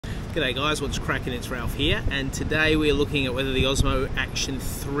G'day guys, what's cracking? It's Ralph here, and today we're looking at whether the Osmo Action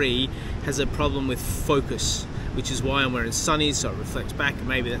 3 has a problem with focus, which is why I'm wearing sunnies, so it reflects back, and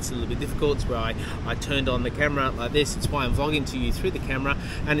maybe that's a little bit difficult. It's why I turned on the camera like this. It's why I'm vlogging to you through the camera,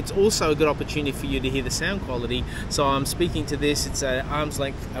 and it's also a good opportunity for you to hear the sound quality. So I'm speaking to this, it's an arm's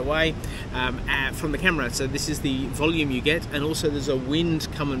length away from the camera, so this is the volume you get, and also there's a wind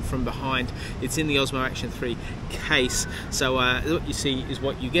coming from behind. It's in the Osmo Action 3 case, so what you see is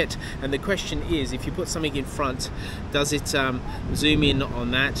what you get. And the question is, if you put something in front, does it zoom in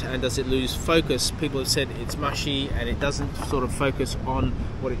on that, and does it lose focus? People have said it's mushy and it doesn't sort of focus on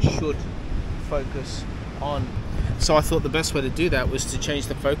what it should focus on. So I thought the best way to do that was to change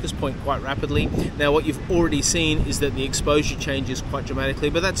the focus point quite rapidly. Now what you've already seen is that the exposure changes quite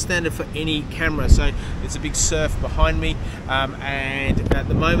dramatically, but that's standard for any camera. So it's a big surf behind me, and at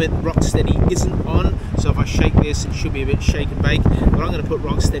the moment Rocksteady isn't on, so if I shake this it should be a bit shake and bake, but I'm going to put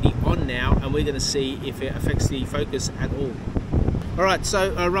Rocksteady on now and we're going to see if it affects the focus at all. Alright,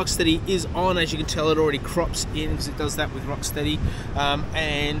 so Rocksteady is on. As you can tell, it already crops in because it does that with Rocksteady,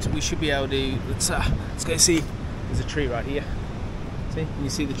 and we should be able to, let's go see. There's a tree right here. See? Can you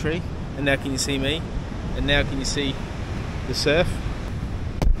see the tree? And now can you see me? And now can you see the surf?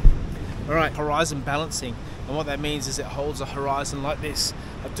 Alright, horizon balancing. And what that means is it holds a horizon like this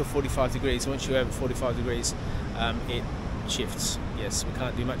up to 45 degrees. Once you're over 45 degrees, it shifts. Yes, we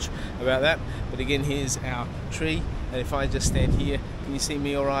can't do much about that. But again, here's our tree. And if I just stand here, can you see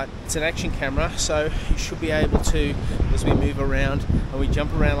me all right? It's an action camera, so you should be able to, as we move around and we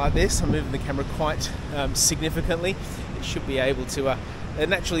jump around like this, I'm moving the camera quite significantly, it should be able to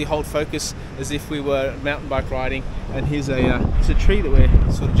naturally hold focus as if we were mountain bike riding. And here's a tree that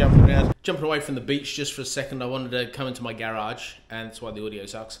we're sort of jumping around. Jumping away from the beach just for a second, I wanted to come into my garage, and that's why the audio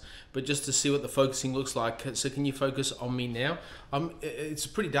sucks, but just to see what the focusing looks like. So can you focus on me now? It's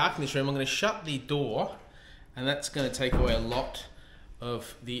pretty dark in this room. I'm going to shut the door, and that's going to take away a lot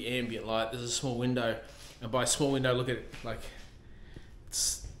of the ambient light. There's a small window, and by small window, look at it, like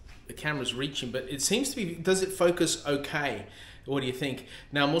the camera's reaching, but it seems to be, does it focus okay? What do you think?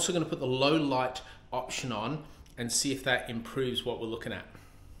 Now I'm also going to put the low light option on and see if that improves what we're looking at.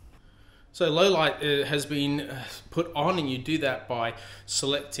 So low light has been put on, and you do that by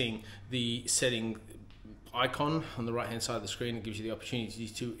selecting the setting icon on the right hand side of the screen. It gives you the opportunity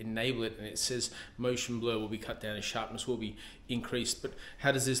to enable it, and it says motion blur will be cut down and sharpness will be increased. But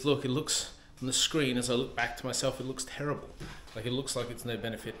how does this look? It looks on the screen, as I look back to myself, it looks terrible. Like it looks like it's no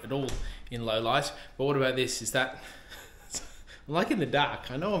benefit at all in low light. But what about this? Is that like in the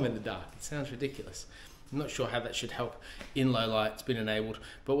dark? I know I'm in the dark. It sounds ridiculous. I'm not sure how that should help in low light. It's been enabled.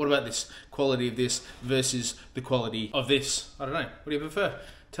 But what about this quality of this versus the quality of this? I don't know. What do you prefer?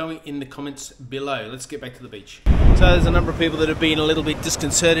 Tell me in the comments below. Let's get back to the beach. So there's a number of people that have been a little bit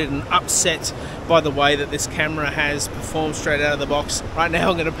disconcerted and upset by the way that this camera has performed straight out of the box. Right now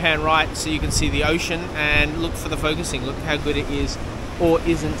I'm going to pan right so you can see the ocean and look for the focusing. Look how good it is or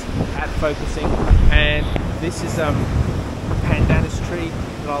isn't at focusing. And this is a pandanus tree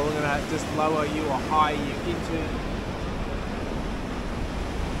that I'm going to just lower you or higher you into.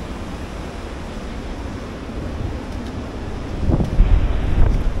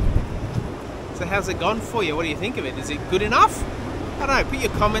 So how's it gone for you? What do you think of it? Is it good enough? I don't know, put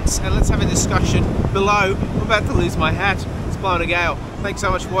your comments and let's have a discussion below. I'm about to lose my hat. It's blowing a gale. Thanks so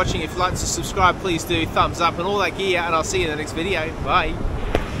much for watching. If you'd like to subscribe, please do. Thumbs up and all that gear, and I'll see you in the next video. Bye.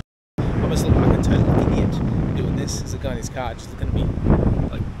 I almost look like a total idiot doing this. There's a guy in his car just looking at me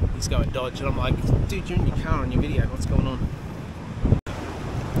like he's going Dodge, and I'm like, dude, you're in your car on your video. What's going on?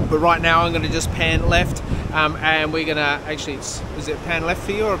 But right now I'm going to just pan left, and we're going to, actually, is it pan left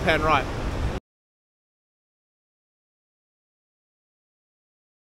for you or pan right?